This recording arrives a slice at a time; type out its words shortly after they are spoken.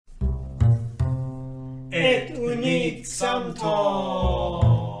Ett unikt samtal!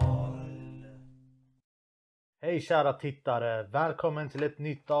 Hej kära tittare! Välkommen till ett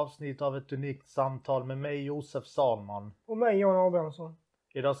nytt avsnitt av ett unikt samtal med mig Yousif Salman. Och mig Jan Abrahamsson.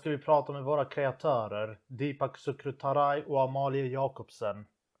 Idag ska vi prata med våra kreatörer Deepak Sukrutaraj och Amalie Jakobsen.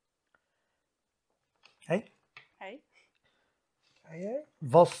 Hej! Hej! Hej.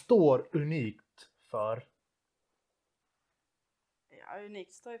 Vad står unIkT för? Ja,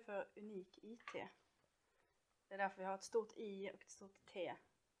 unIkT står ju för unIkT. Det är därför vi har ett stort I och ett stort T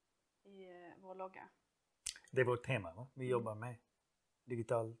i vår logga. Det är vårt tema, va? Vi jobbar med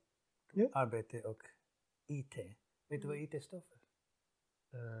digitalt arbete och IT. Vet du vad IT står för?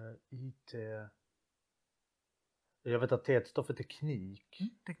 IT... Jag vet att T står för teknik.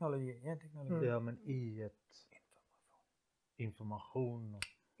 Teknologi. Ja, men I ett... Information.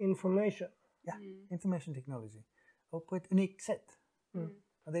 Information. Ja, information technology. Och på ett unikt sätt.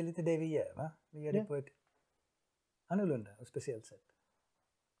 Och det är lite det vi gör, va? Vi gör det på ett annorlunda och speciellt sätt.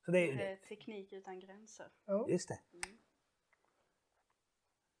 Så det är teknik utan gränser. Ja. Just det.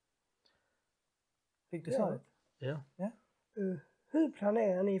 Fick du svaret? Ja. Hur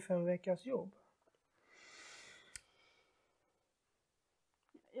planerar ni för en veckas jobb?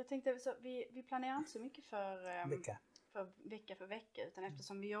 Jag tänkte så vi planerar inte så mycket för vecka utan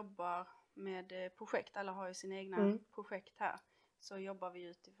eftersom vi jobbar med projekt, alla har ju sina egna projekt här, så jobbar vi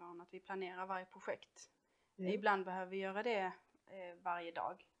utifrån att vi planerar varje projekt. Ibland behöver vi göra det varje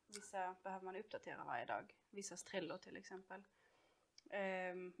dag. Vissa behöver man uppdatera varje dag. Vissa Trello till exempel.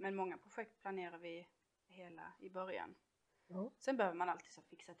 Men många projekt planerar vi hela i början. Sen behöver man alltid så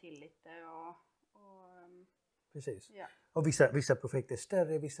fixa till lite och Precis. Ja. Och vissa projekt är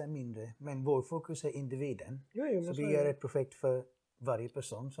större, vissa är mindre. Men vår fokus är individen. Så vi gör ett projekt för varje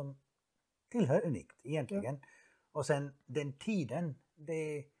person som tillhör unIkT egentligen. Ja. Och sen den tiden,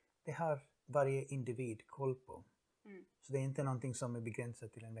 det har varje individ koll på. Så det är inte någonting som är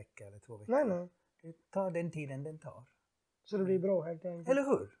begränsat till en vecka eller 2 veckor. Nej. Det tar den tiden den tar. Så det blir bra helt enkelt. Eller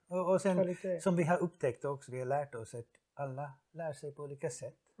hur? Och sen Kvalitet. som vi har upptäckt också, vi har lärt oss att alla lär sig på olika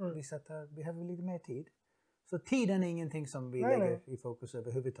sätt. Vissa behöver lite mer tid. Så tiden är ingenting som vi lägger i fokus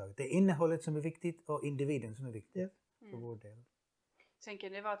överhuvudtaget. Det är innehållet som är viktigt och individen som är viktigt för vår del. Sen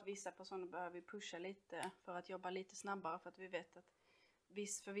kan det vara att vissa personer behöver pusha lite för att jobba lite snabbare, för att vi vet att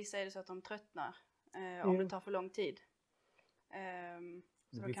för vissa är det så att de tröttnar om det tar för lång tid.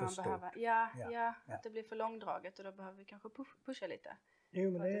 Så då kan man behöva att det blir för långdraget, och då behöver vi kanske pusha lite.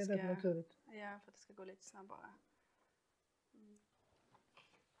 Jo, men det är rätt naturligt. Ja, för att det ska gå lite snabbare.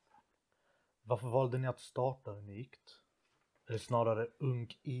 Varför valde ni att starta unIkT? Eller snarare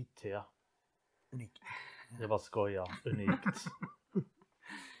unIkT? unIkT. Det var skoja, unIkT.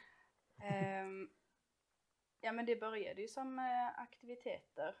 Ja, men det började ju som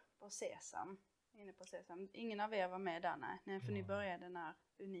aktiviteter på Sesam. Inne på Sesam. Ingen av er var med där, nej, för ni började när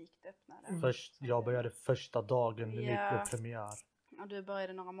unIkT öppnade. Jag började första dagen unIkT blev premiär. Och du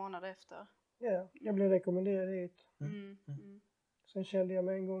började några månader efter. Ja, jag blev rekommenderad dit. Sen kände jag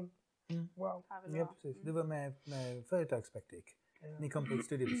mig en gång. Wow. Ja, precis. Du var med företagspraktik. Ni kom på ett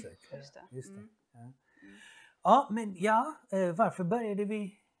studiebesök. Just det. Ja, men varför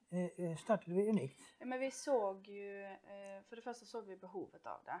startade vi unIkT? Ja, men vi såg ju, för det första såg vi behovet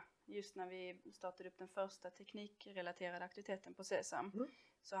av det. Just när vi startade upp den första teknikrelaterade aktiviteten på Sesam,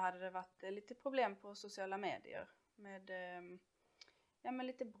 så hade det varit lite problem på sociala medier med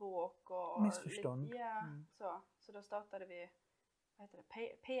lite bråk och missförstånd. Så då startade vi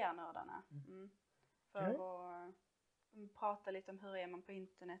PR-nördarna för att prata lite om hur är man på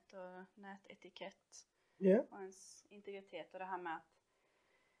internet och nätetikett och ens integritet, och det här med att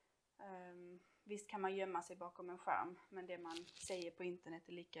visst kan man gömma sig bakom en skärm, men det man säger på internet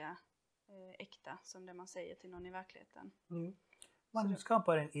är lika äkta som det man säger till någon i verkligheten. Man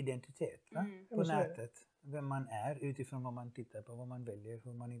skapar en identitet på nätet. Vem man är utifrån vad man tittar på, vad man väljer,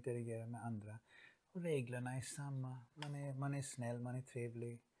 hur man interagerar med andra. Och reglerna är samma. Man är snäll, man är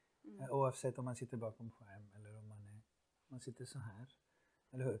trevlig. Oavsett om man sitter bakom skärm eller om man sitter så här.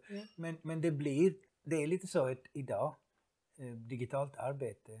 Eller hur? Men det är lite så att idag, digitalt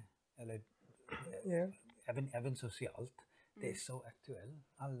arbete, eller även socialt, det är så aktuellt.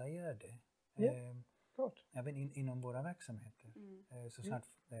 Alla gör det. Även inom våra verksamheter. Så snart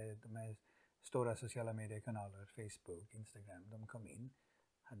de här stora sociala mediekanaler, Facebook, Instagram, de kom in,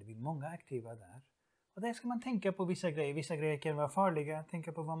 hade vi många aktiva där. Och där ska man tänka på vissa grejer. Vissa grejer kan vara farliga.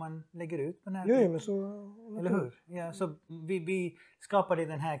 Tänka på vad man lägger ut på nätet. Jo, men så... Eller hur? Ja, så vi skapade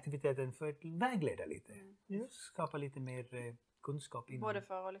den här aktiviteten för att vägleda lite. Skapa lite mer kunskap. Både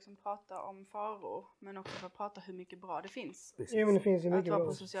för att liksom prata om faror men också för att prata hur mycket bra det finns. Jo, men det finns ju mycket att vara bra.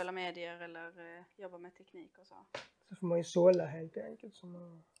 på sociala medier eller jobba med teknik och så. Så får man ju sålla helt enkelt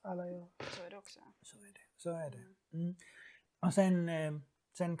som alla gör. Så är det också. Så är det. Och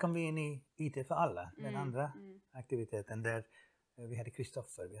sen kom vi in i IT för alla, den andra aktiviteten där vi hade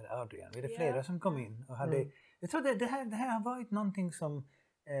Kristoffer, vi hade Adrian, vi hade flera som kom in och hade, jag tror det här har varit någonting som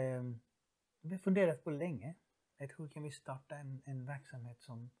vi funderat på länge. Hur kan vi starta en verksamhet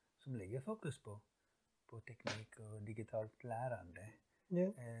som lägger fokus på teknik och digitalt lärande?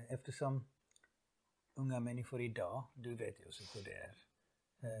 Eftersom unga människor idag, du vet ju också hur det är.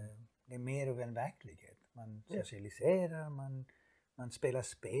 Det är mer av en verklighet. Man socialiserar, man spelar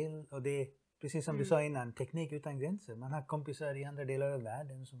spel och det är precis som du sa innan, teknik utan gränser. Man har kompisar i andra delar av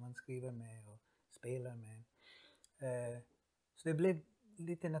världen som man skriver med och spelar med. Så det blev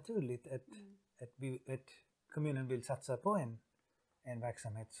lite naturligt att kommunen vill satsa på en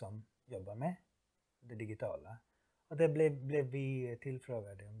verksamhet som jobbar med det digitala. Och det blev vi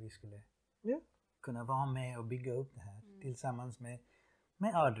tillfrågade om vi skulle kunna vara med och bygga upp det här tillsammans med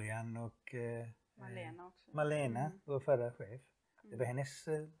Adrian och Malena, vår förra chef. Det var hennes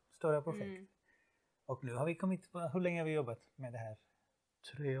stora projekt. Och nu har vi kommit, hur länge har vi jobbat med det här?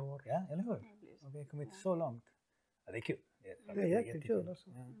 3 år. Ja, eller hur? Och vi har kommit så långt. Ja, det är kul. Det är jättekul alltså.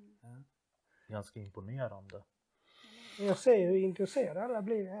 Ganska imponerande. Jag ser hur intresserade alla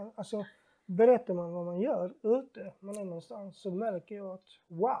blir. Alltså, berättar man vad man gör ute, man är någonstans, så märker jag att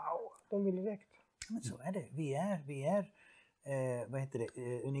wow, de vill direkt. Men så är det. Vi är vad heter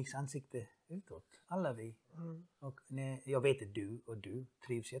det, unIkTs ansikte utåt. Alla vi. Och jag vet att du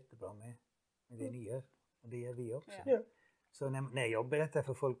trivs jättebra med det ni gör. Och det gör vi också. Så när jag berättar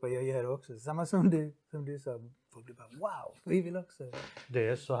för folk vad jag gör också, samma som du sa, folk blir bara wow, vi vill också. Det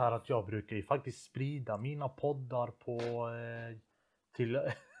är så här att jag brukar ju faktiskt sprida mina poddar på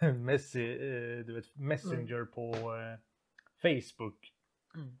till Messenger på Facebook.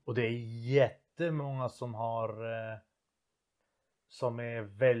 Och det är jättemånga som som är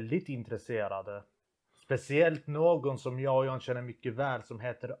väldigt intresserade. Speciellt någon som jag och Jan känner mycket väl som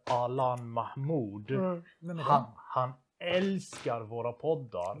heter Alan Mahmoud. Han älskar våra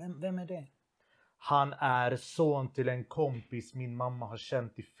poddar. Vem är det? Han är son till en kompis min mamma har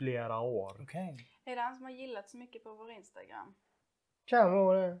känt i flera år. Okay. Är det han som har gillat så mycket på vår Instagram? Kan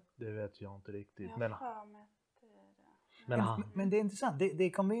vara det. Det vet jag inte riktigt. Men det är intressant.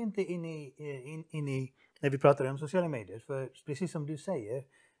 Det kommer ju inte in i när vi pratar om sociala medier. För precis som du säger,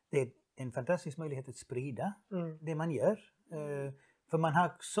 det är en fantastisk möjlighet att sprida det man gör. För man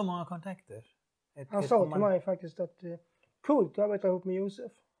har så många kontakter. Han sa till mig faktiskt att coolt att arbeta ihop med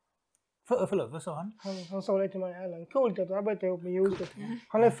Yousif. Förlåt, vad sa han? Han sa det till mig, Ellen. Coolt att arbeta ihop med Yousif.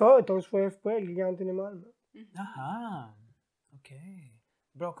 Han är företagschef på Elgiganten i Malmö. Jaha, okej.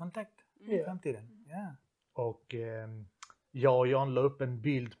 Bra kontakt i framtiden. Ja. Och jag och Jan la upp en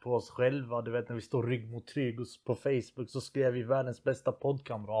bild på oss själva. Du vet när vi står rygg mot rygg på Facebook så skrev vi världens bästa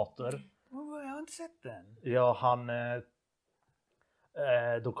poddkamrater. Jag har inte sett den. Ja,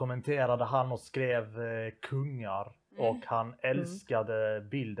 då kommenterade han och skrev kungar. Och han älskade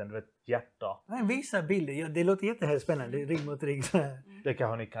bilden, du vet, hjärta. Men visa bilder, det låter jättehärligt spännande, rygg mot rygg så här. Det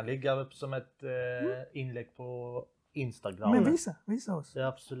kanske ni kan lägga upp som ett inlägg på Instagram. Men visa oss. Ja,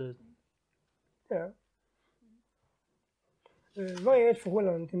 absolut. Ja. Vad är ert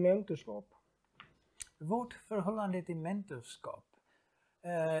förhållande till mentorskap? Vårt förhållande till mentorskap.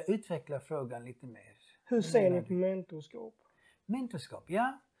 Utveckla frågan lite mer. Hur ser ni på mentorskap? Mentorskap,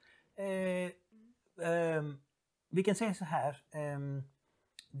 ja. Vi kan säga så här.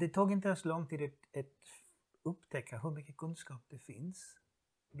 Det tog inte så lång tid att upptäcka hur mycket kunskap det finns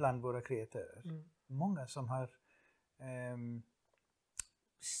bland våra kreatörer. Många som har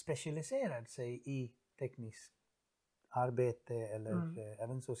specialiserat sig i tekniskt arbete eller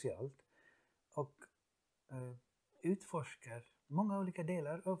även socialt. Och utforskar många olika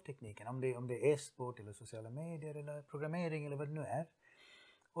delar av tekniken. Om det är e-sport eller sociala medier eller programmering eller vad det nu är.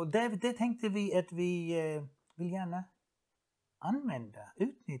 Och det tänkte vi att vi vill gärna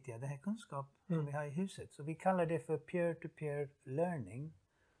utnyttja den här kunskap som vi har i huset. Så vi kallar det för peer-to-peer learning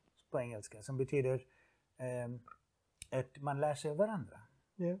på engelska. Som betyder att man lär sig av varandra.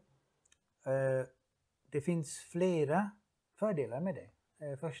 Det finns flera fördelar med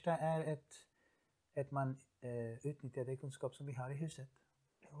det. Första är att man utnyttjar den kunskap som vi har i huset.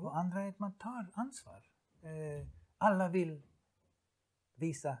 Och andra är att man tar ansvar. Alla vill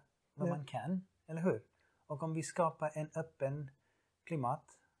visa vad man kan, eller hur? Och om vi skapar en öppen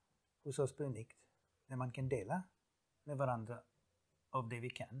klimat hos oss på unIkT, där man kan dela med varandra av det vi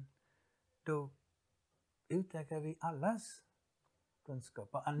kan, då utökar vi allas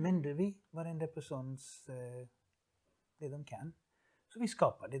kunskap och använder vi varenda persons det de kan. Så vi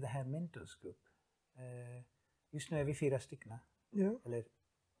skapade det här mentorsgrupp. Just nu är vi 4 stycken. Ja. Eller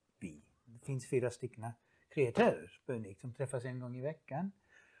vi. Det finns 4 stycken kreatörer på unIkT som träffas en gång i veckan.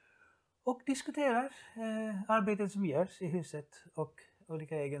 Och diskuterar arbetet som görs i huset och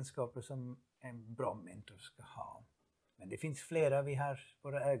olika egenskaper som en bra mentor ska ha. Men det finns flera vi har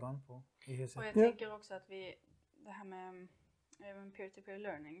våra ögon på i huset. Och jag tänker också att det här med peer-to-peer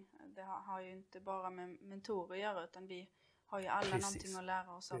learning, det har ju inte bara med mentorer att göra, utan vi har ju alla någonting att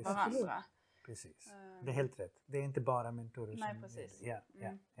lära oss av varandra. Precis, det är helt rätt. Det är inte bara mentorer som... Precis.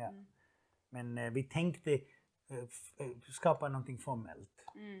 Ja. Men vi tänkte skapa någonting formellt.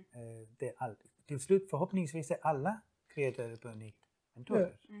 Till slut förhoppningsvis är alla kreatörer på unIkT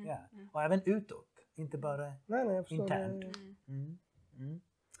mentorer. Och även utåt, inte bara internt.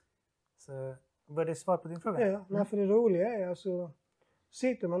 Så var det svar på din fråga? Ja, för det roliga är alltså,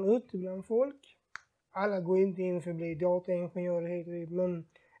 sitter man ute bland folk, alla går inte in för att bli dataingenjörer hit och dit, men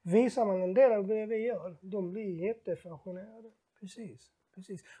visar man en del av det vi gör, de blir jättefascinerade. Precis.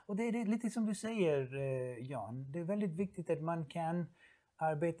 Och det är lite som du säger, Jan. Det är väldigt viktigt att man kan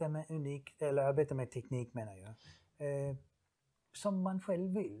arbeta med unIkT, eller arbeta med teknik menar jag, som man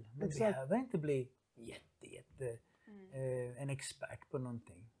själv vill. Man behöver inte bli en expert på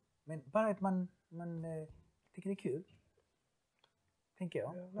någonting. Men bara att man tycker det är kul. Tänker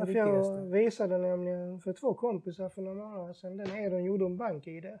jag. Jag visade nämligen för 2 kompisar för några månader sedan. De gjorde en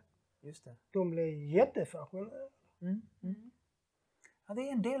bank-ID. Just det. De blev jättefascinerade. Ja, det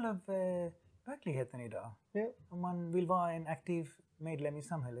är en del av verkligheten idag. Ja. Om man vill vara en aktiv medlem i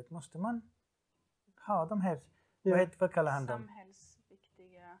samhället måste man ha de här, vad kallar han dem?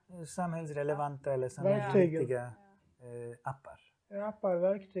 Samhällsviktiga. Samhällsrelevanta eller samhällsviktiga appar. Ja, appar,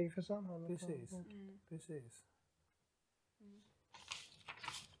 verktyg för samhället. Precis.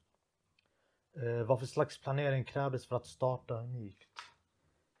 Vad för slags planering krävdes för att starta unIkT?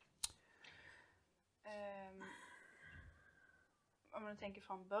 Om man tänker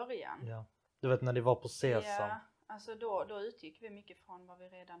från början. Ja. Du vet när det var på Sesam. Ja, alltså då utgick vi mycket från vad vi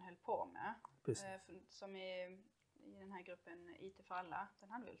redan höll på med. Som i den här gruppen IT för alla, den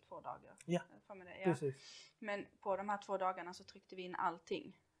hade väl 2 dagar. Ja, precis. Men på de här 2 dagarna så tryckte vi in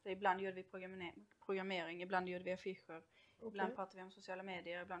allting. Så ibland gjorde vi programmering, ibland gjorde vi affischer, ibland pratade vi om sociala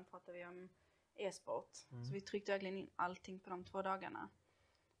medier, ibland pratade vi om e-sport. Så vi tryckte verkligen in allting på de 2 dagarna.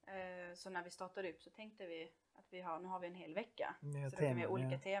 Så när vi startade upp så tänkte vi att nu har vi en hel vecka. Så då kan vi ha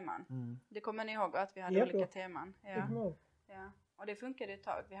olika teman. Det kommer ni ihåg att vi hade olika teman. Ja. Och det funkade ett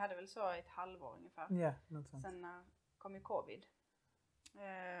tag. Vi hade väl så ett halvår ungefär. Ja, sen kom ju covid.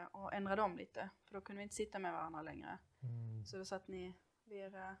 Och ändrade om lite. För då kunde vi inte sitta med varandra längre. Så då satt ni vid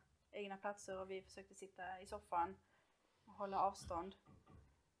era egna platser och vi försökte sitta i soffan och hålla avstånd.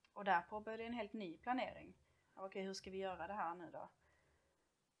 Och där påbörjade en helt ny planering. Okej, hur ska vi göra det här nu då?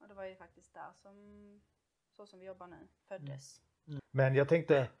 Och det var ju faktiskt där som vi jobbar nu föddes. Men jag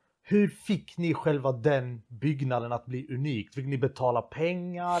tänkte, hur fick ni själva den byggnaden att bli unIkT? Fick ni betala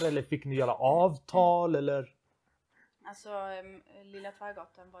pengar eller fick ni göra avtal eller? Alltså Lilla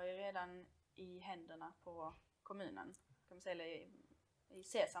Tvärgatan var ju redan i händerna på kommunen. Kan man säga, eller i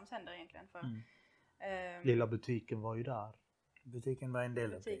Sesams händer egentligen. För, Lilla butiken var ju där. Butiken var en del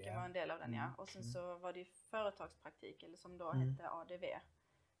av det. Butiken var en del av den, ja. Och sen så var det företagspraktik, eller som då hette ADV,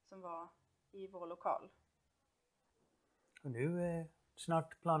 som var i vår lokal. Och nu är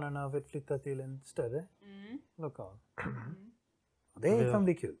snart planerna av att flytta till en större lokal. Och det kan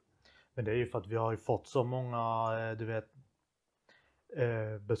bli kul. Men det är ju för att vi har ju fått så många,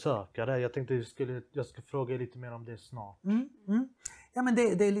 besökare. Jag tänkte jag ska fråga lite mer om det snart. Ja, men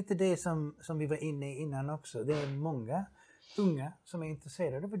det är lite det som vi var inne i innan också. Det är många unga som är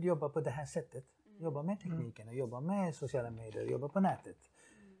intresserade av att jobba på det här sättet. Jobba med tekniken och jobba med sociala medier och jobba på nätet.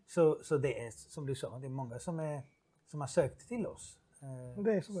 Så det är som du sa, det är många som har sökt till oss.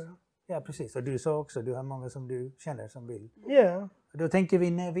 Det är så. Ja, precis. Och du sa också, du har många som du känner som vill. Ja. Då tänker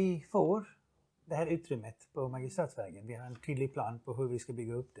vi när vi får det här utrymmet på Magistratsvägen, vi har en tydlig plan på hur vi ska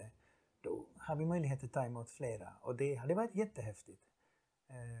bygga upp det. Då har vi möjlighet att ta emot flera. Och det hade varit jättehäftigt.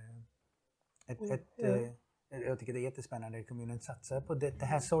 Jag tycker det är jättespännande att kommunen satsar på det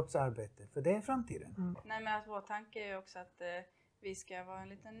här sorts arbete. För det är framtiden. Nej, men att vår tanke är också att vi ska vara en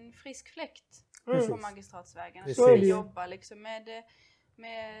liten frisk fläkt på Magistratsvägen. Att vi jobba liksom med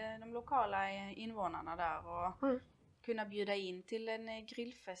de lokala invånarna där och kunna bjuda in till en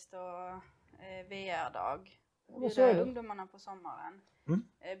grillfest och VR-dag. Bjuda ungdomarna på sommaren.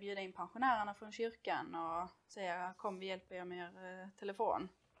 Bjuda in pensionärerna från kyrkan och säga kom vi hjälper er med er telefon.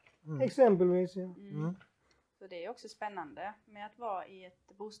 Exempelvis, ja. Så det är också spännande med att vara i ett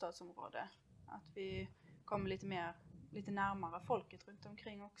bostadsområde. Att vi kommer lite närmare folket runt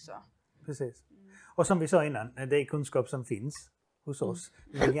omkring också. Precis. Och som vi sa innan, det är kunskap som finns hos oss.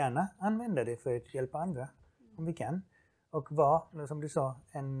 Vi vill gärna använda det för att hjälpa andra om vi kan. Och vara, som du sa,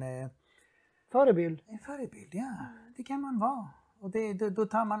 en förebild. En förebild, ja. Det kan man vara. Och då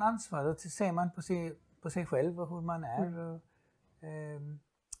tar man ansvar. Då ser man på sig själv och hur man är. Och,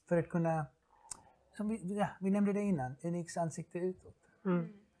 för att kunna, som vi nämnde det innan, unIkTs ansikte utåt.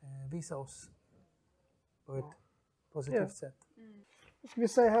 Visa oss på ett positivt sätt. Ska vi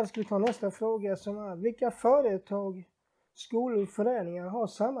säga här, ska vi ta nästa fråga som är: vilka företag, skolor och föreningar har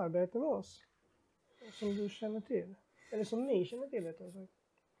samarbete med oss? Som du känner till? Eller som ni känner till, vet jag. Som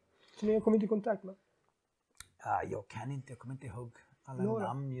ni har kommit i kontakt med? Ja, jag kommer inte ihåg alla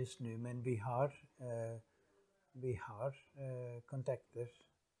namn just nu, men vi har kontakter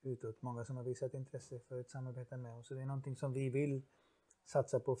utåt. Många som har visat intresse för ett samarbete med oss. Så det är någonting som vi vill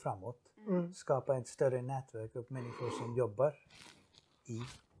satsa på framåt. Skapa ett större nätverk av människor som jobbar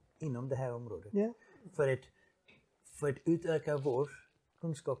inom det här området. Yeah. För att utöka vår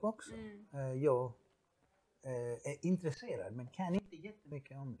kunskap också. Jag är intresserad men kan inte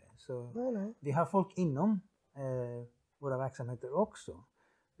jättemycket om det. Så vi har folk inom våra verksamheter också.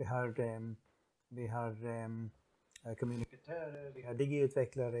 Vi har kommunikatörer, vi har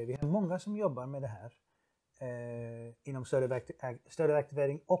digiutvecklare, vi har många som jobbar med det här inom större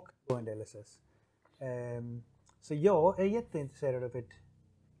aktivering och boende-LSS. Så jag är jätteintresserad av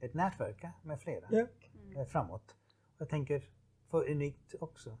ett nätverka med flera framåt. Jag tänker för unIkT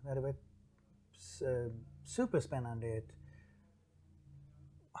också. Det hade varit superspännande att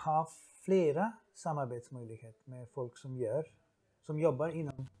ha flera samarbetsmöjligheter med folk som jobbar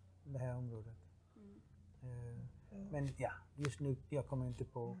inom det här området. Men ja, just nu jag kommer inte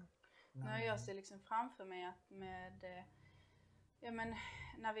på. Nej, jag ser liksom framför mig att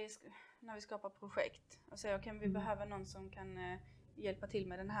när vi skapar projekt och säger okej, vi behöver någon som kan hjälpa till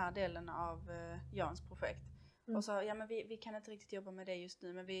med den här delen av Jans projekt. Och så, men vi kan inte riktigt jobba med det just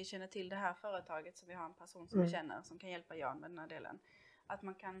nu, men vi känner till det här företaget, så vi har en person som vi känner som kan hjälpa Jan med den här delen. Att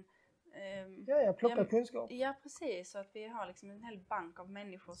man kan plocka kunskap. Ja, precis. Så att vi har liksom en hel bank av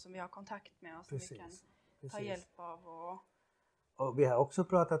människor som vi har kontakt med och som vi kan ta hjälp av. Och vi har också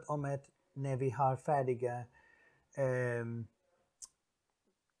pratat om att när vi har färdiga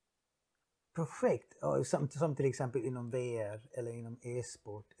projekt, som till exempel inom VR eller inom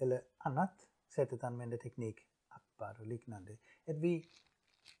e-sport eller annat sätt att använda teknik, appar och liknande. Att vi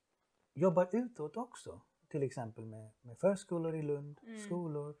jobbar utåt också. Till exempel med förskolor i Lund,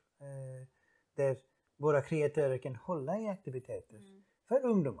 skolor där våra kreatörer kan hålla i aktiviteter för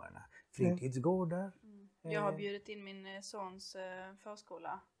ungdomarna. Fritidsgårdar. Jag har bjudit in min sons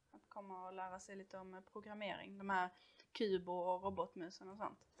förskola att komma och lära sig lite om programmering. De här kubo och robotmusen och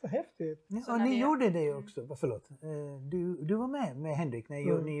sånt. Så häftigt. Ja, och ni gjorde det också. Förlåt. Du var med Henrik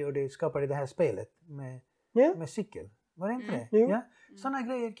när ni skapade det här spelet med cykel. Var det inte det? Jo. Ja? Sådana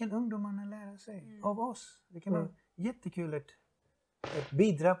grejer kan ungdomarna lära sig av oss. Det kan vara jättekul att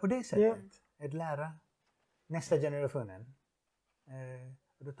bidra på det sättet. Att lära nästa generationen.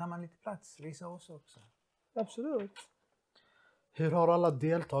 Och då tar man lite plats. Visa oss också. Absolut. Hur har alla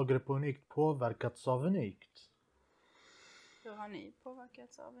deltagare på unIkT påverkats av unIkT? Hur har ni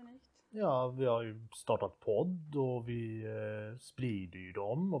påverkats av unIkT? Ja, vi har ju startat podd och vi sprider ju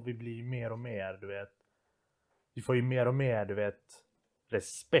dem och vi blir mer och mer, vi får ju mer och mer,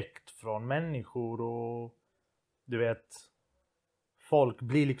 respekt från människor och folk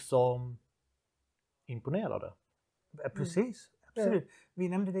blir liksom imponerade. Precis, absolut. Vi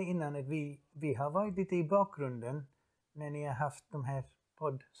nämnde det innan att vi har varit lite i bakgrunden när ni har haft de här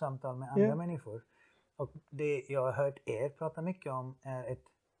poddsamtal med andra människor. Och det jag har hört er prata mycket om är att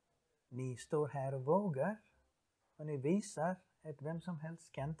ni står här och vågar. Och ni visar att vem som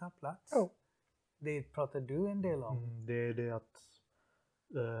helst kan ta plats. Det pratar du en del om. Det är det att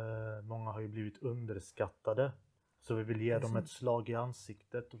många har ju blivit underskattade. Så vi vill ge dem ett slag i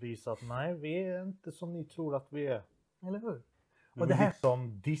ansiktet och visa att nej, vi är inte som ni tror att vi är. Eller hur? Vi vill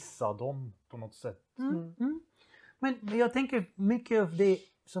liksom dissa dem på något sätt. Men jag tänker mycket av det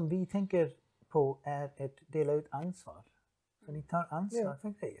som vi tänker på är att dela ut ansvar. Så ni tar ansvar för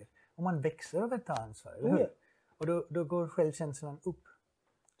grejer. Och man växer av att ta ansvar, eller hur? Och då går självkänslan upp.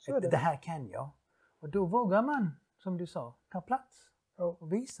 Det här kan jag. Och då vågar man, som du sa, ta plats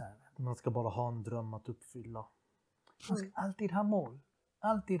och visa. Man ska bara ha en dröm att uppfylla. Man ska alltid ha mål.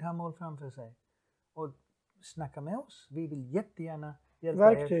 Alltid ha mål framför sig. Och snacka med oss. Vi vill jättegärna hjälpa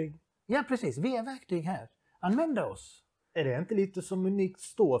verktyg. er. Ja, precis. Vi är verktyg här. Använda oss. Är det inte lite som unIkT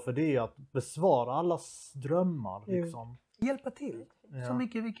står för? Det är att besvara allas drömmar liksom. Hjälpa till så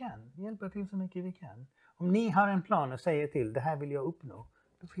mycket vi kan. Hjälpa till så mycket vi kan. Om ni har en plan och säger till, det här vill jag uppnå.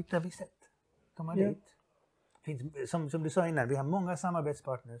 Då hittar vi sätt. Komma dit. Som du sa innan, vi har många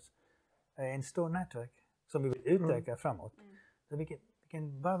samarbetspartners. En stor nätverk som vi vill utöka framåt. Så vi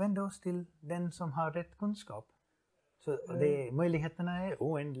kan bara vända oss till den som har rätt kunskap. Så möjligheterna är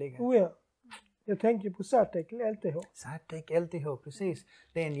oändliga. Jag tänker på Sartek LTH. Sartek LTH, precis.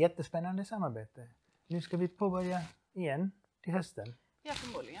 Det är en jättespännande samarbete. Nu ska vi påbörja igen till hösten. Ja,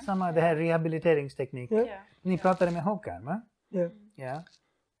 förmodligen. Det här rehabiliteringsteknik. Ni pratade med Håkan, va? Ja.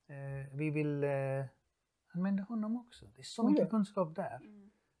 Vi vill använda honom också. Det är så mycket kunskap där.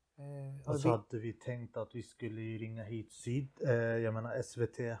 Och så hade vi tänkt att vi skulle ringa hit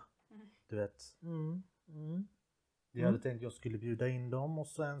SVT. Du vet. Jag hade tänkt att jag skulle bjuda in dem och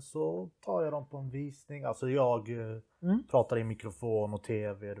sen så tar jag dem på en visning. Alltså jag pratar i mikrofon och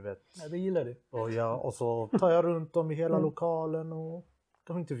tv, du vet. Ja, det gillar du. Och så tar jag runt dem i hela lokalen och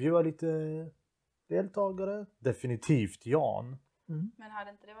kan intervjua lite deltagare. Definitivt Jan. Men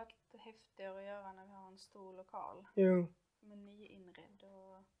hade inte det varit häftigare att göra när vi har en stor lokal? Jo. Med nyinredd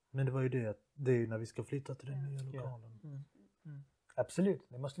och... Men det var ju det är ju när vi ska flytta till den nya lokalen. Absolut,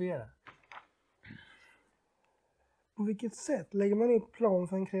 det måste vi göra. På vilket sätt lägger man upp plan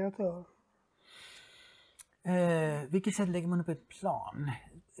för en kreatör? Vilket sätt lägger man upp ett plan?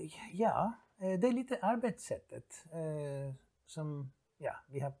 Ja, det är lite arbetssättet.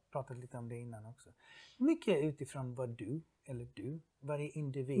 Vi har pratat lite om det innan också. Mycket utifrån vad varje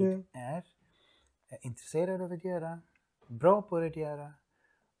individ är intresserad av att göra, bra på att göra.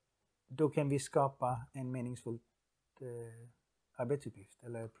 Då kan vi skapa en meningsfull arbetsuppgift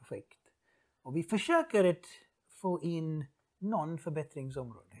eller projekt. Och vi försöker att få in någon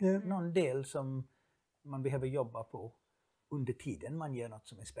förbättringsområde. Någon del som man behöver jobba på under tiden man gör något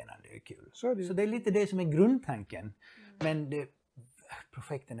som är spännande och kul. Så det är lite det som är grundtanken. Men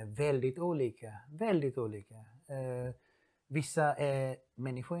projekten är väldigt olika. Väldigt olika. Vissa är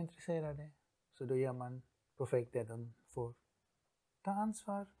människointresserade. Så då gör man projekt där de får ta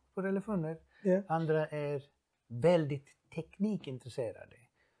ansvar för relationer. Andra är väldigt teknikintresserade.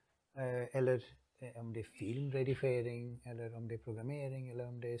 Eller om det är filmredigering, eller om det är programmering, eller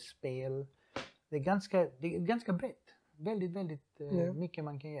om det är spel. Det är ganska brett. Väldigt, väldigt mycket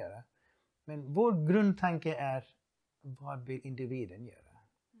man kan göra. Men vår grundtanke är, vad vill individen göra?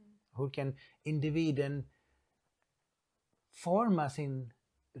 Hur kan individen forma sin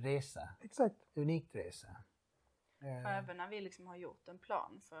resa? Exakt. Unik resa. Även när vi liksom har gjort en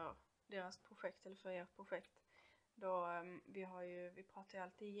plan för deras projekt eller för ert projekt. Då vi pratar ju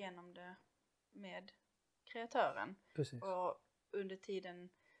alltid igenom det med kreatören. Precis. Och under tiden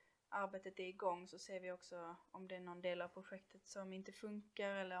arbetet är igång så ser vi också om det är någon del av projektet som inte funkar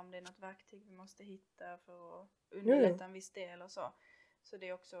eller om det är något verktyg vi måste hitta för att underlätta en viss del och så. Så det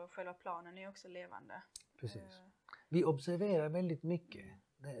är också, själva planen är också levande. Precis. Vi observerar väldigt mycket.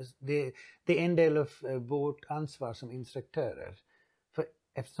 Det är en del av vårt ansvar som instruktörer. För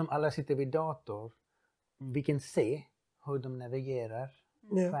eftersom alla sitter vid dator, vi kan se hur de navigerar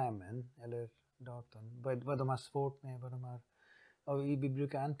skärmen eller datorn. Vad de har svårt med, vad de har... Och vi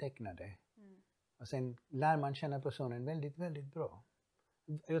brukar anteckna det. Och sen lär man känna personen väldigt, väldigt bra.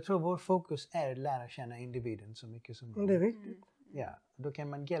 Jag tror vår fokus är att lära känna individen så mycket som möjligt. Det är viktigt. Ja, då kan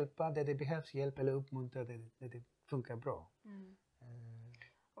man hjälpa där det behövs hjälp eller uppmuntra där det funkar bra.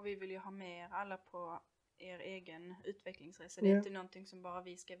 Och vi vill ju ha med alla på er egen utvecklingsresa. Det är inte någonting som bara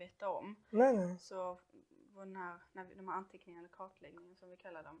vi ska veta om. Nej. Så de här anteckningarna eller kartläggningen som vi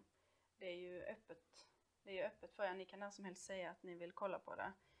kallar dem, det är ju öppet. Det är öppet för er. Ni kan när som helst säga att ni vill kolla på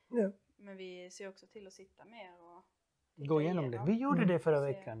det. Ja. Men vi ser också till att sitta med och gå igenom det. Vi gjorde det förra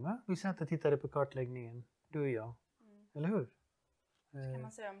veckan, va? Vi satt och tittade på kartläggningen, du och jag. Eller hur? Så kan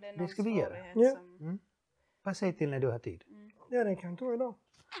man säga om det är någon ska vi göra. svårighet som... Vad säg till när du har tid? Ja, det kan ta idag.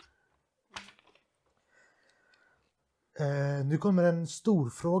 Nu kommer en stor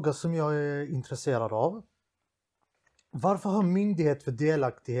fråga som jag är intresserad av. Varför har Myndighet för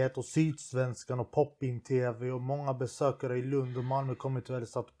delaktighet och Sydsvenskan och Pop-in TV och många besökare i Lund och Malmö kommit och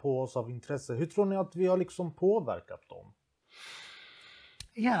hälsat på oss av intresse? Hur tror ni att vi har liksom påverkat dem?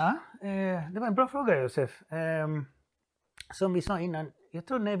 Ja, det var en bra fråga, Yousif. Som vi sa innan, jag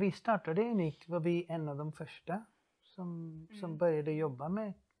tror när vi startade unIkT var vi en av de första som började jobba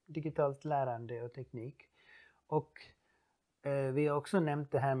med digitalt lärande och teknik. Och vi har också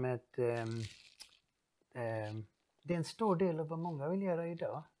nämnt det här med att det är en stor del av vad många vill göra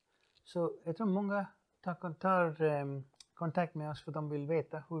idag. Så jag tror många tar kontakt med oss för de vill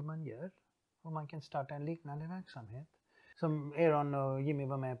veta hur man gör. Hur man kan starta en liknande verksamhet. som Aaron och Jimmy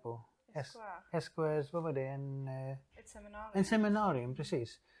var med på. SKRs, vad var det? Ett seminarium. En seminarium,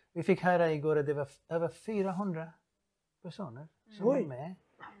 precis. Vi fick höra igår att det var över 400 personer som var med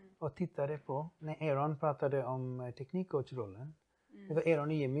och tittade på när Aaron pratade om teknikcoachrollen. Det var Aaron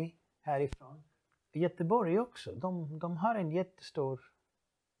och Jimmy härifrån. I Göteborg också. De har en jättestor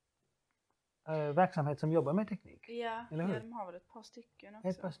verksamhet som jobbar med teknik. Ja, de har väl ett par stycken också.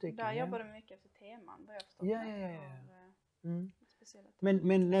 Ett par stycken, där jobbar de mycket efter teman, vad jag förstått.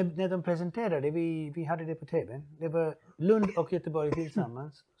 Men när de presenterade, vi hade det på tv. Det var Lund och Göteborg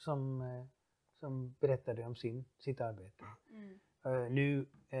tillsammans som berättade om sitt arbete. Nu,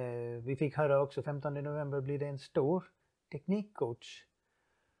 vi fick höra också 15 november blir det en stor teknikcoach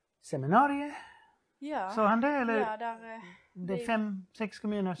seminarium. Ja, så han det, eller? Ja, där, det är 5-6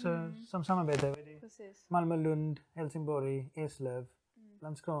 kommuner som samarbetar. Precis. Malmö, Lund, Helsingborg, Eslöv,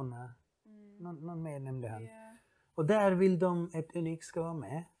 Landskrona. Någon mer nämnde han. Yeah. Och där vill de att unIkT ska vara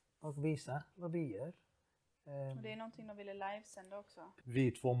med och visa vad vi gör. Och det är någonting de ville livesända också.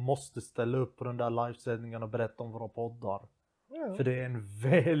 Vi två måste ställa upp på den där livesändningen och berätta om våra poddar. Ja. För det är en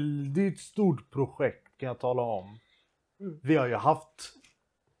väldigt stort projekt, kan jag tala om. Vi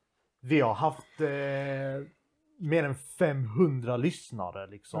har haft mer än 500 lyssnare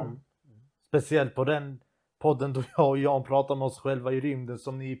liksom. Speciellt på den podden då jag och Jan pratar med oss själva i rymden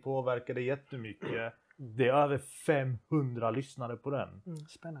som ni påverkade jättemycket. Det är över 500 lyssnare på den.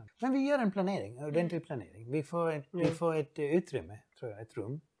 Spännande. Men vi gör en planering, en ordentlig planering. Vi får ett utrymme, tror jag, ett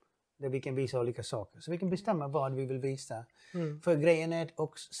rum. Där vi kan visa olika saker. Så vi kan bestämma vad vi vill visa. För grejen är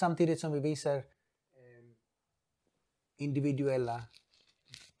och samtidigt som vi visar individuella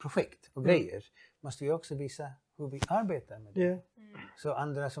projekt och grejer. Måste vi också visa hur vi arbetar med det. Så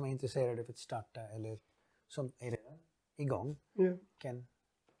andra som är intresserade av att starta eller som är redan igång kan...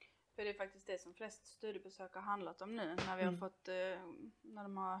 För det är faktiskt det som flest studiebesök har handlat om nu. När vi har fått, när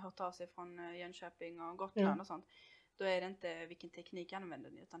de har hört av sig från Jönköping och Gotland och sånt. Då är det inte vilken teknik använde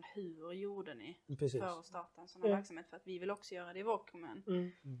ni utan hur gjorde ni för att starta en sån här verksamhet. För att vi vill också göra det i vår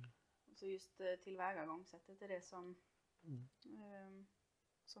kommun. Så just tillvägagångssättet är det som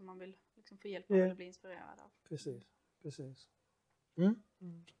man vill liksom få hjälp med att bli inspirerad av. Precis.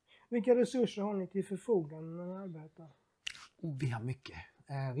 Vilka resurser har ni till förfogande när ni arbetar? Vi har mycket.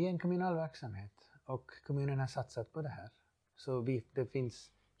 Vi är en kommunal verksamhet och kommunen har satsat på det här. Så det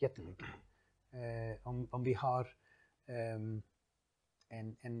finns jättemycket. Om vi har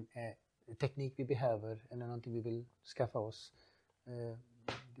en teknik vi behöver eller någonting vi vill skaffa oss.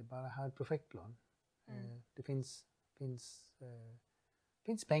 Det bara har ett projektplan. Det finns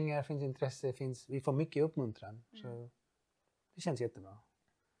pengar, finns intresse, vi får mycket uppmuntran. Så det känns jättebra.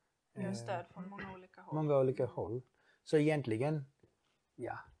 Vi har stöd från många olika håll. Många olika håll. Så egentligen,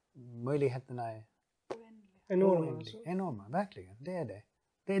 möjligheterna är enorma, verkligen. Det är det.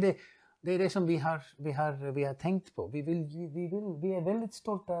 Det är det som vi har tänkt på. Vi är väldigt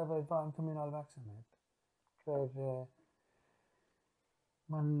stolta över att vara en kommunal verksamhet. För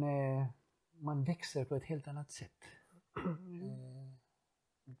man växer på ett helt annat sätt.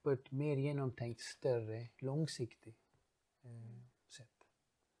 På ett mer genomtänkt, större, långsiktigt sätt.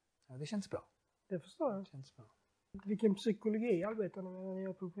 Ja, det känns bra. Det förstår jag. Det känns bra. Vilken psykologi arbetar ni med när ni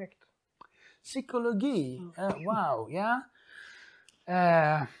gör projekt? Psykologi? Wow, ja.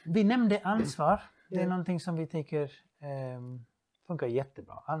 Vi nämnde ansvar. Det är någonting som vi tycker funkar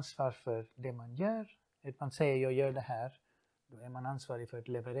jättebra. Ansvar för det man gör. Att man säger jag gör det här. Då är man ansvarig för att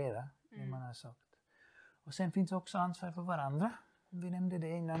leverera det man har sagt. Och sen finns också ansvar för varandra. Vi nämnde det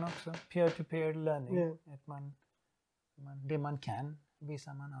innan också. Peer-to-peer learning. Att det man kan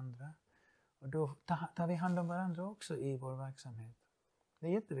visar man andra. Och då tar vi hand om varandra också i vår verksamhet. Det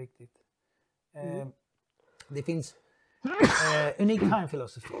är jätteviktigt. Det finns unik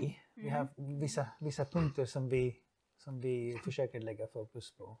time-filosofi. Vi har vissa punkter som vi försöker lägga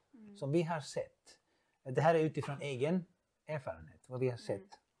fokus på. Som vi har sett. Det här är utifrån egen erfarenhet. Vad vi har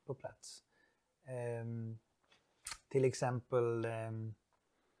sett på plats. Till exempel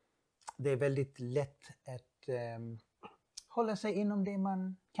det är väldigt lätt att hålla sig inom det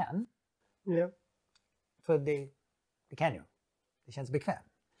man kan. För det kan ju. Det känns bekvämt.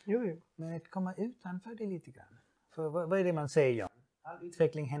 Men att komma utanför det lite grann. För vad är det man säger, Jan? All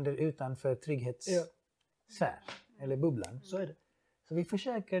utveckling händer utanför trygghetssfär. Eller bubblan. Så är det. Så vi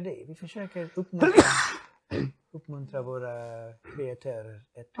försöker det. Vi försöker uppmuntra våra kreatörer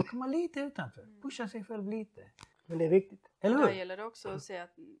att komma lite utanför. Pusha sig själv lite. Men det är viktigt. Eller hur? Där gäller det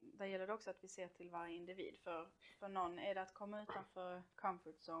också att vi ser till varje individ. För någon är det att komma utanför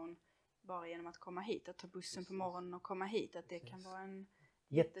comfort zone bara genom att komma hit. Att ta bussen på morgonen och komma hit. Att det kan vara en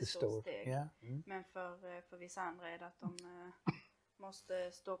jättestort steg. Ja. Men för vissa andra är det att de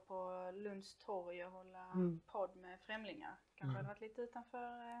måste stå på Lunds torg och hålla podd med främlingar. Kanske hade varit lite utanför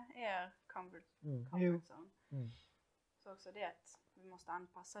er comfort zone. Så också det att vi måste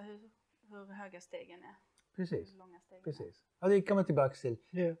anpassa hur höga stegen är. Precis. Hur långa stegen Precis. Och det kommer tillbaka till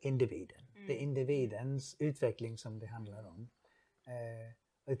individen. Det är individens utveckling som det handlar om.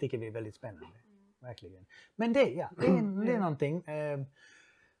 Och det tycker vi är väldigt spännande. Verkligen. Men det är någonting.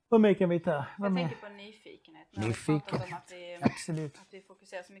 Vad mer kan vi ta? Jag tänker på nyfikenhet. Nyfikenhet. Absolut. Att vi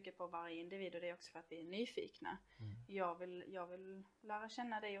fokuserar så mycket på varje individ, och det är också för att vi är nyfikna. Jag vill lära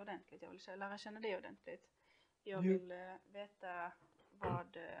känna dig ordentligt. Jag vill lära känna dig ordentligt. Jag vill veta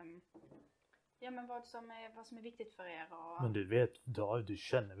vad som är viktigt för er. Och... Men du vet, du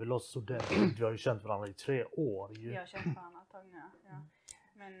känner väl oss ordentligt. Vi har ju känt varandra i 3 år. Ju. Jag har känt varandra ett tag nu. Ja.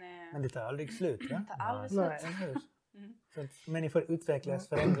 Men det tar aldrig slut, va? Det tar aldrig slut. Så att människor utvecklas,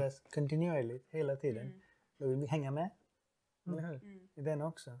 förändras kontinuerligt hela tiden. Då vill vi hänga med. I den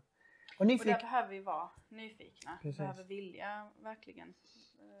också. Och där behöver vi vara nyfikna. Vi behöver vilja verkligen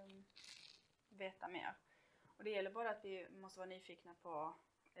veta mer. Och det gäller både att vi måste vara nyfikna på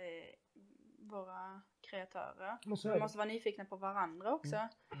våra kreatörer. Vi måste vara nyfikna på varandra också.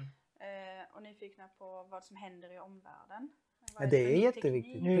 Och nyfikna på vad som händer i omvärlden. Ja, det är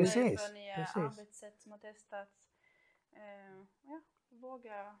jätteviktigt. Precis. För nya arbetssätt som har testats.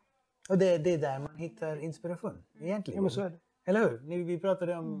 Våga. Och det är där man hittar inspiration egentligen. Ja, men så är det. Eller hur? Vi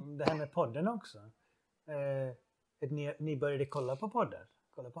pratade om det här med podden också. Att ni började kolla på poddar.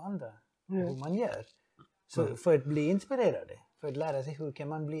 Kolla på andra. Hur man gör. Så för att bli inspirerade. För att lära sig hur kan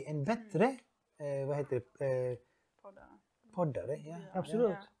man bli en bättre poddare. Ja.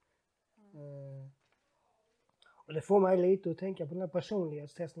 Absolut. Och det får mig lite att tänka på den här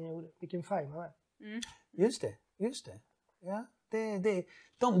personlighetstesten jag gjorde. Vilken färg man är. Just det. Ja,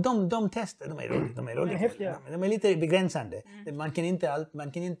 de tester, de är roliga. De är häftiga. De är lite begränsande. Man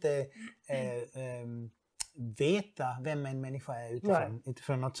kan inte veta vem en människa är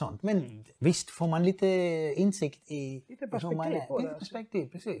utifrån något sånt. Men visst får man lite insikt i lite perspektiv på det. Lite perspektiv,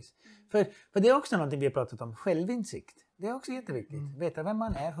 precis. För det är också någonting vi har pratat om, självinsikt. Det är också jätteviktigt. Veta vem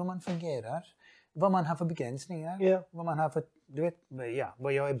man är, hur man fungerar, vad man har för begränsningar, vad man har för,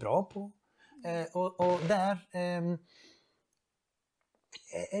 vad jag är bra på. Och där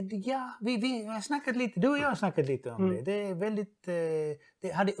vi har snackat lite, du och jag har snackat lite om det. Det är väldigt,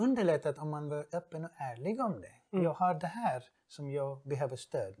 det hade underlättat om man var öppen och ärlig om det. Jag har det här som jag behöver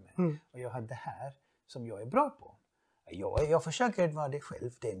stöd med. Och jag har det här som jag är bra på. Jag försöker vara det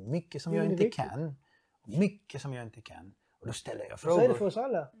själv. Det är mycket som jag inte kan. Mycket som jag inte kan. Och då ställer jag frågor. Så är det för oss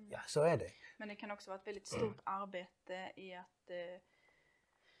alla. Ja, så är det. Men det kan också vara ett väldigt stort arbete i att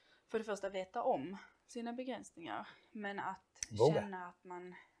för det första veta om sina begränsningar. Men att känna att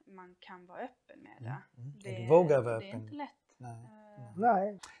man kan vara öppen med det. Det våga vara öppen. Det är inte lätt.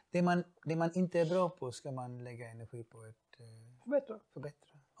 Nej. Det man inte är bra på ska man lägga energi på att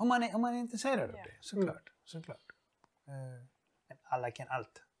förbättra. Om man är intresserad av det, såklart. Men alla kan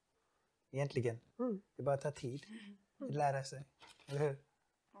allt. Egentligen. Det bara tar tid att lära sig. Eller hur?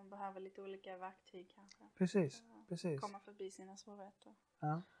 Man behöver lite olika verktyg kanske. Precis. Komma förbi sina svårigheter.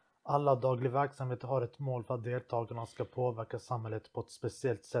 Ja. Alla daglig verksamhet har ett mål för att deltagarna ska påverka samhället på ett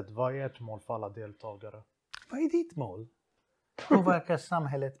speciellt sätt. Vad är ert mål för alla deltagare? Vad är ditt mål? Påverka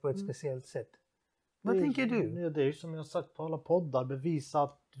samhället på ett speciellt sätt. Vad tänker du? Det är ju som jag sagt på alla poddar. Bevisa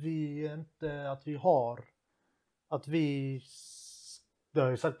att vi det har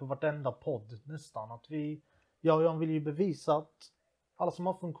jag sagt på vartenda podd nästan. Att jag vill ju bevisa att alla som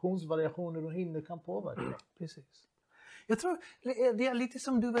har funktionsvariationer och hinder kan påverka. Precis. Jag tror, det är lite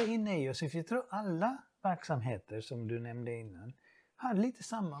som du var inne i, Yousif. Jag tror alla verksamheter som du nämnde innan har lite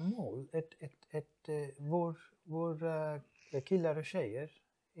samma mål. Våra killar och tjejer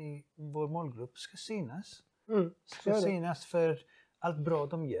i vår målgrupp ska synas. Ska synas för allt bra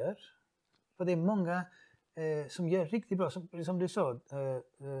de gör. För det är många som gör riktigt bra. Som du sa,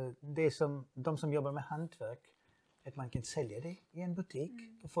 de som jobbar med hantverk. Att man kan sälja det i en butik.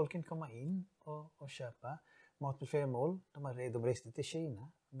 Och folk kan komma in och köpa. Mat på föremål. De reste till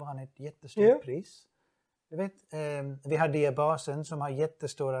Kina. Vann ett jättestort pris. Du vet, vi har Diabasen som har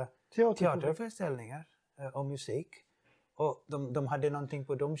jättestora teaterföreställningar om musik. Och de hade någonting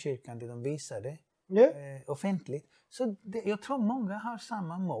på domkyrkan där de visade offentligt. Så jag tror många har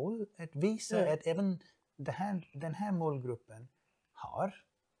samma mål. Att visa att även den här målgruppen har,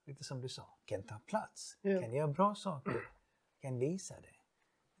 lite som du sa, kan ta plats. Kan göra bra saker. Kan visa det.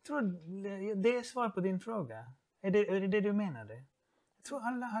 Jag tror det är svar på din fråga. Är det du menade? Jag tror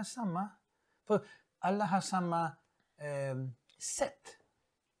alla har samma. För alla har samma sätt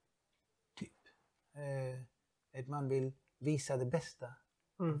Att man vill visa det bästa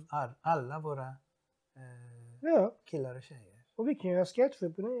av alla våra killar och tjejer. Och vi kan göra sketcher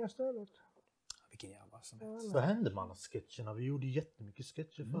på nya stället. Vi kan göra vad som helst. Vad hände med alla sketcherna? Vi gjorde jättemycket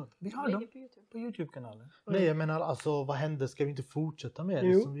sketcher förr. Vi har dem på YouTube-kanalen. Nej, jag menar alltså, vad hände? Ska vi inte fortsätta med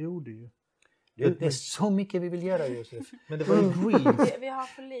det som vi gjorde ju? Det är så mycket vi vill göra, Yousif. Men det var ju dreams. Vi har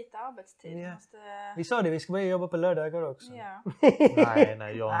för lite arbetstid. Ja. Måste... Vi sa det, vi ska börja jobba på lördagar också. Ja.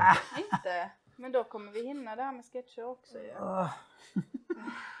 Nej, jag Inte. Men då kommer vi hinna det här med sketcher också. Ja.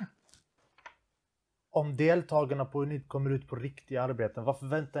 Om deltagarna på unIkT kommer ut på riktiga arbeten, vad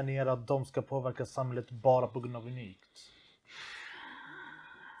förväntar ni er att de ska påverka samhället bara på grund av unIkT?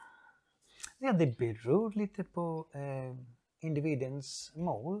 Ja, det beror lite på individens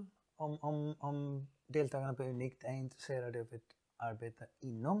mål. Om deltagarna på unIkT är intresserade av att arbeta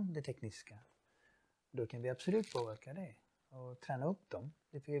inom det tekniska, då kan vi absolut påverka det och träna upp dem.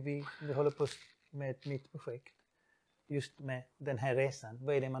 Vi håller på med ett nytt projekt just med den här resan.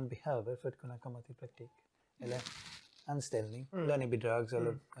 Vad är det man behöver för att kunna komma till praktik? Eller anställning, lönebidrag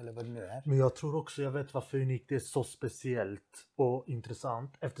eller vad det nu är. Men jag tror också jag vet varför unIkT är så speciellt och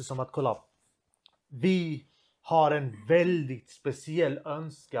intressant. Eftersom att kolla, vi har en väldigt speciell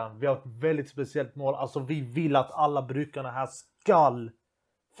önskan. Vi har ett väldigt speciellt mål. Alltså vi vill att alla brukarna här ska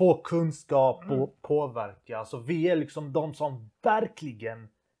få kunskap och påverka. Alltså vi är liksom de som verkligen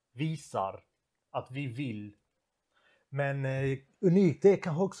visar att vi vill. Men unIkT är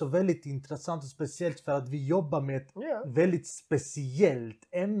kanske också väldigt intressant och speciellt för att vi jobbar med ett väldigt speciellt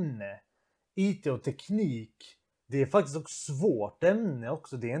ämne. IT och teknik. Det är faktiskt också svårt ämne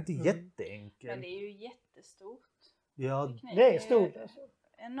också. Det är inte jätteenkelt. Men det är ju jättestort. Ja, det är stort alltså.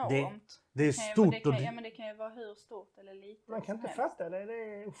 Enormt. Det är stort. Men det kan ju vara hur stort eller litet. Man kan inte fatta det. Det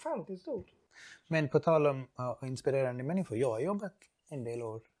är ofantligt stort. Men på tal om inspirerande människor. Jag har jobbat en del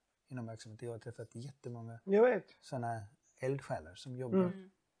år inom verksamhet. Jag har träffat jättemånga sådana eldsjälar som jobbar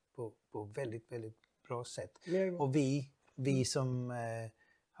på väldigt, väldigt bra sätt. Och vi som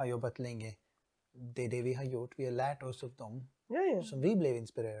har jobbat länge, det är det vi har gjort. Vi har lärt oss av dem som vi blev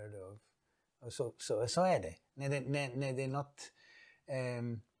inspirerade av. Och så är det. När det är något,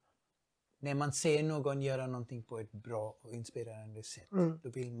 när man ser någon göra någonting på ett bra och inspirerande sätt, då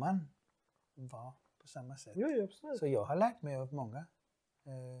vill man vara på samma sätt. Så jag har lärt mig av många.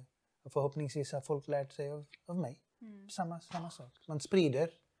 Och förhoppningsvis har folk lärt sig av mig. Samma sak. Man sprider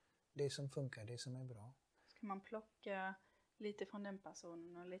det som funkar, det som är bra. Ska man plocka lite från den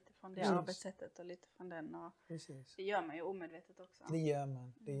personen och lite från det arbetssättet och lite från den. Och det gör man ju omedvetet också. Det gör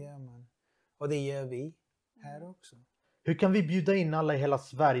man. Och det gör vi här också. Hur kan vi bjuda in alla i hela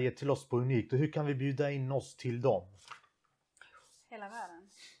Sverige till oss på unIkT? Och hur kan vi bjuda in oss till dem? Hela världen.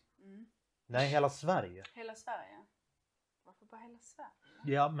 Nej, hela Sverige. Hela Sverige. Varför bara hela Sverige?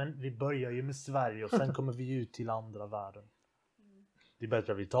 Ja, men vi börjar ju med Sverige och sen kommer vi ut till andra världen. Det är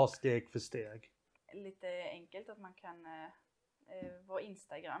bättre att vi tar steg för steg. Lite enkelt att man kan, vår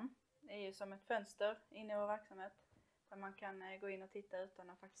Instagram är ju som ett fönster in i vår verksamhet. Där man kan gå in och titta utan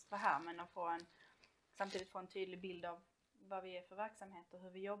att faktiskt vara här, men att samtidigt få en tydlig bild av vad vi är för verksamhet och hur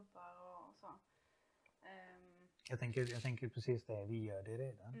vi jobbar och så. Jag tänker precis det, vi gör det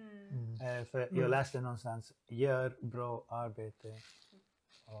redan. För jag läste någonstans, gör bra arbete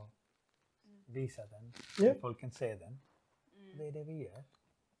och visa den. Så folk kan se den. Det är det vi gör.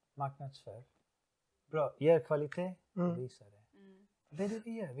 Marknadsför. Bra, gör kvalitet och visa det. Det är det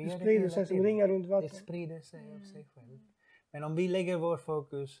vi gör. Vi gör det sprider sig som ringar runt vattnet. Det sprider sig av sig själv. Men om vi lägger vår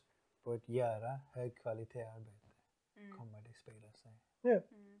fokus på att göra högkvalitetsarbete kommer det sprida sig.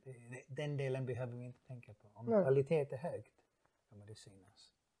 Den delen behöver vi inte tänka på. Om kvalitet är högt kommer det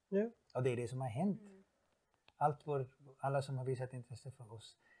synas. Och det är det som har hänt. Alla som har visat intresse för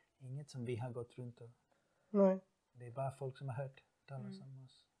oss, inget som vi har gått runt och... Det är bara folk som har hört talas om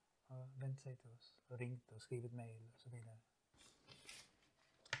oss och vänt sig till oss och ringt och skrivit mejl och så vidare.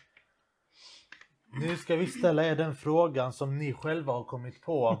 Nu ska vi ställa er den frågan som ni själva har kommit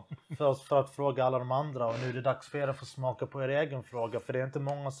på för att fråga alla de andra. Och nu är det dags för er att få smaka på er egen fråga. För det är inte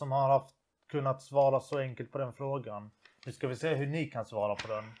många som har kunnat svara så enkelt på den frågan. Nu ska vi se hur ni kan svara på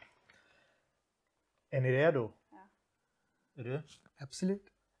den. Är ni redo? Ja. Är du? Absolut.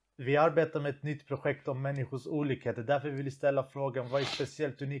 Vi arbetar med ett nytt projekt om människors olikheter. Därför vill vi ställa frågan, vad är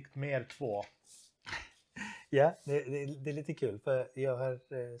speciellt unikt med er två? Ja, det är lite kul. För jag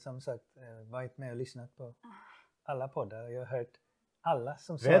har som sagt varit med och lyssnat på alla poddar. Jag har hört alla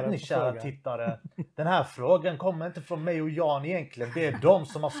som svarar på frågan. Vet ni, kära tittare, den här frågan kommer inte från mig och Jan egentligen. Det är de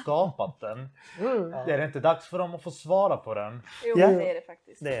som har skapat den. Det är inte dags för dem att få svara på den. Jo, det är det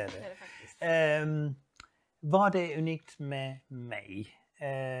faktiskt. Det är det. Vad är unikt med mig?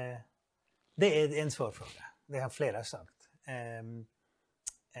 Det är en svår fråga. det har flera sagt.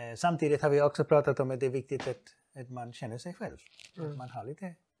 Samtidigt har vi också pratat om att det är viktigt att man känner sig själv. Att man har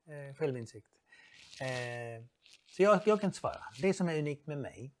lite självinsikt. Så jag kan svara. Det som är unikt med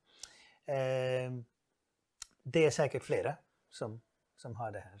mig. Det är säkert flera som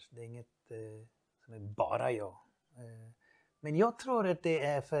har det här. Det är inget som är bara jag. Men jag tror att det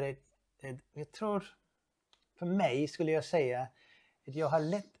är för mig skulle jag säga att jag har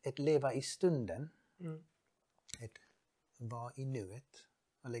lätt att leva i stunden. Att vara i nuet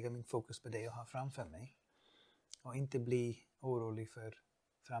och lägga min fokus på det jag har framför mig. Och inte bli orolig för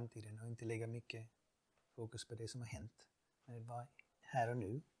framtiden och inte lägga mycket fokus på det som har hänt. Men vara här och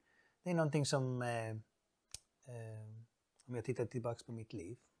nu. Det är någonting som, om jag tittar tillbaka på mitt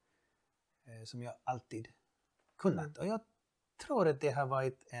liv, som jag alltid kunnat. Och jag tror att det har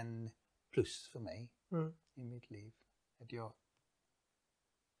varit en plus för mig i mitt liv. Att jag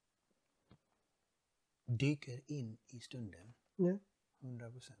dyker in i stunden.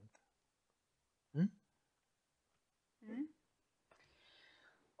 100%.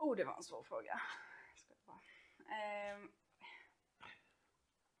 Det var en svår fråga.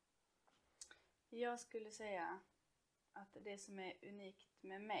 Jag skulle säga att det som är unikt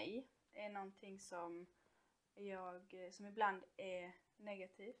med mig är någonting som ibland är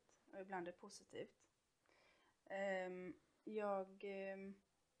negativt och ibland är positivt. Jag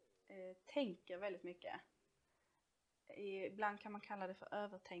tänker väldigt mycket. Ibland kan man kalla det för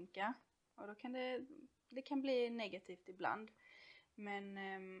övertänka. Och då kan det kan bli negativt ibland. Men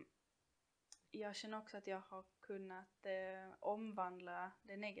jag känner också att jag har kunnat omvandla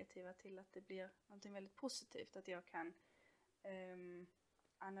det negativa till att det blir någonting väldigt positivt. Att jag kan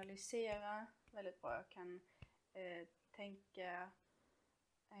analysera väldigt bra. Jag kan tänka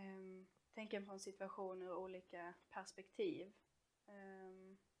på en situation ur olika perspektiv.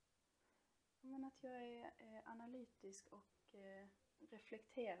 Men att jag är analytisk och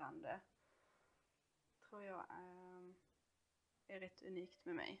reflekterande tror jag är rätt unikt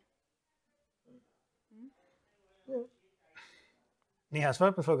med mig. Ni har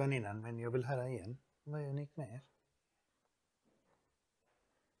svarat på frågan innan, men jag vill höra igen. Vad är unikt med er?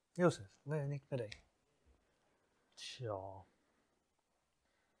 Yousif, vad är unikt med dig? Tja.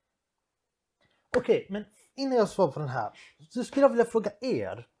 Okej, men innan jag svarar på den här så skulle jag vilja fråga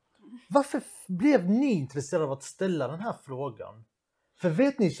er. Varför blev ni intresserade av att ställa den här frågan? För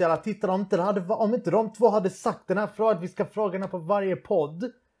vet ni, kära tittare, om inte de två hade sagt den här frågan, att vi ska fråga den på varje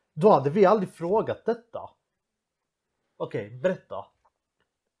podd, då hade vi aldrig frågat detta. Okej, berätta.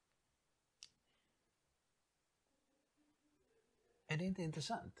 Är det inte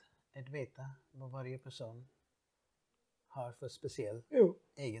intressant att veta vad varje person har för speciell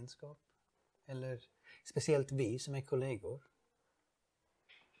egenskap? Eller speciellt vi som är kollegor.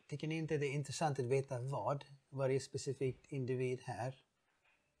 Tycker ni inte det är intressant att veta vad varje specifikt individ här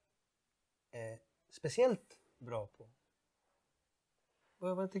är speciellt bra på?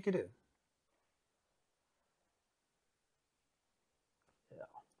 Vad tycker du?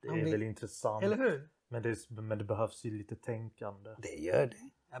 Ja, det är väl intressant. Eller hur? Men det behövs ju lite tänkande. Det gör det,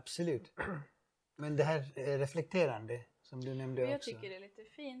 absolut. Men det här reflekterande som du nämnde också. Jag tycker det är lite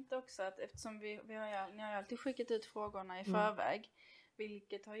fint också att eftersom ni har alltid skickat ut frågorna i förväg.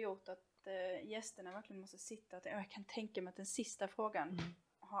 Vilket har gjort att gästerna verkligen måste sitta och jag kan tänka mig att den sista frågan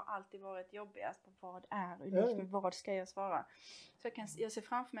har alltid varit jobbigast. Vad är unikt? Vad ska jag svara? Så jag ser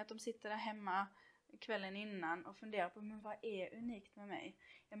framför mig att de sitter där hemma kvällen innan och funderar på men vad är unikt med mig?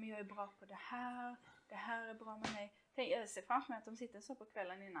 Ja, men jag är bra på det här är bra med mig. Jag ser framför mig att de sitter så på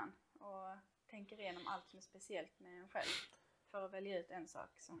kvällen innan och tänker igenom allt som är speciellt med en själv för att välja ut en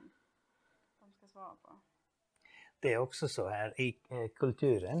sak som de ska svara på. Det är också så här i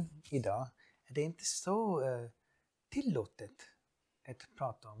kulturen idag. Det är inte så tillåtet att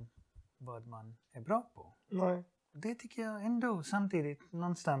prata om vad man är bra på. Nej. Det tycker jag ändå samtidigt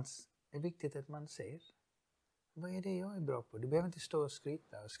någonstans är viktigt att man ser. Vad är det jag är bra på? Du behöver inte stå och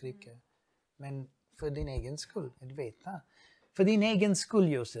skryta och skrika. Men för din egen skull att veta. För din egen skull,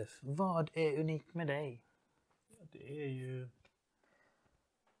 Yousif, vad är unikt med dig? Det är ju...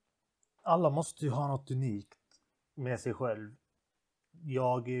 Alla måste ju ha något unikt med sig själv.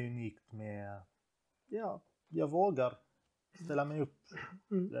 Jag är unikt med... Ja, jag vågar ställa mig upp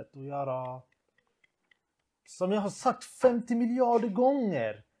rätt och göra... Som jag har sagt 50 miljarder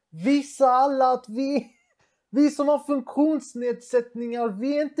gånger. Visa alla att vi som har funktionsnedsättningar,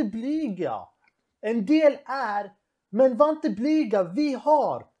 vi är inte blyga. En del är, men var inte blyga. Vi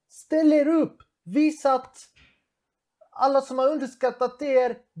har. Ställ er upp. Visa att alla som har underskattat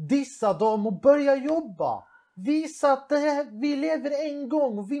er, dissa dem och börja jobba. Visa att vi lever en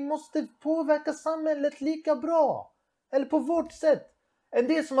gång och vi måste påverka samhället lika bra. Eller på vårt sätt. En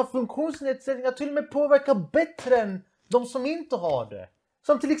del som har funktionsnedsättningar till och med påverkar bättre än de som inte har det.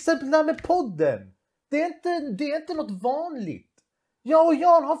 Som till exempel det här med podden. Det är inte något vanligt. Jag och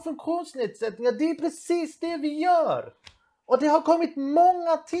Jan har funktionsnedsättningar. Det är precis det vi gör. Och det har kommit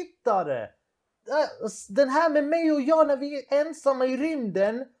många tittare. Den här med mig och Jan när vi är ensamma i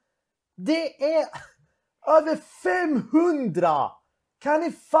rymden. Det är över 500. Kan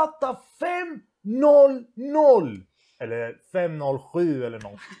ni fatta? 500. Eller 507 eller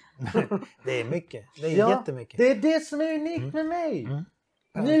något. Det är mycket. Det är jättemycket. Det är det som är unikt med mig.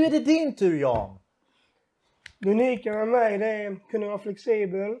 Nu är det din tur, Jan. Det unika med mig det är att kunna vara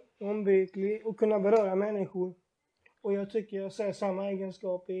flexibel, ombytlig och kunna beröra människor. Och jag tycker jag ser samma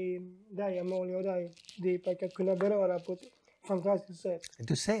egenskap i dig, Amalie, och dig, Deepak, att kunna beröra på ett fantastiskt sätt.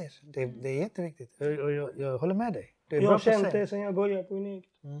 Du ser, det är jätteviktigt. Och jag håller med dig. Jag har känt det sedan jag började på unIkT.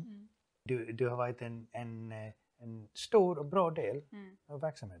 Du har varit en stor och bra del av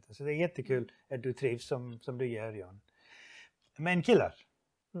verksamheten. Så det är jättekul att du trivs som du gör, Jan. Men killar,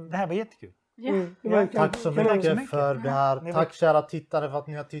 det här var jättekul. Tack så mycket för det här. Tack kära tittare för att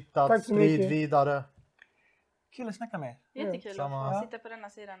ni har tittat. Sprid vidare. Kul att snacka med. Jättekul att få sitta på denna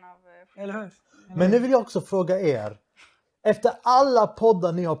sidan av... Eller hur? Men nu vill jag också fråga er. Efter alla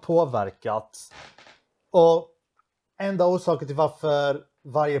poddar ni har påverkat och enda orsaken till varför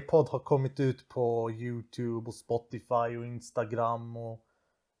varje podd har kommit ut på YouTube och Spotify och Instagram och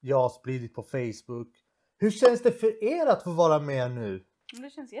jag har spridit på Facebook. Hur känns det för er att få vara med nu? Det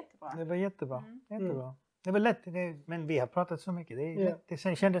känns jättebra. Det var jättebra. Jättebra. Det var lätt, men vi har pratat så mycket. Det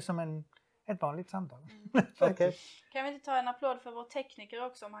kändes som ett vanligt samtal. Okay. Kan vi inte ta en applåd för vår tekniker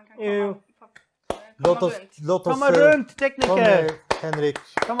också om han kan komma runt, tekniker! Henrik.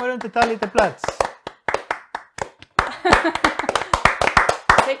 Komma runt och ta lite plats.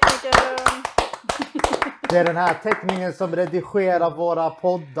 Tekniker. Det är den här tekniken som redigerar våra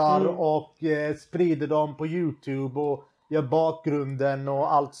poddar och sprider dem på YouTube och gör bakgrunden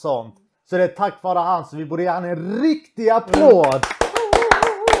och allt sånt. Så det är tack vare han, så vi borde ge han en riktig applåd.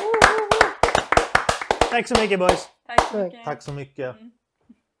 Tack så mycket, boys. Tack så mycket.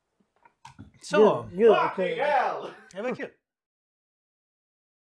 Så. Fucking hell! Det var kul.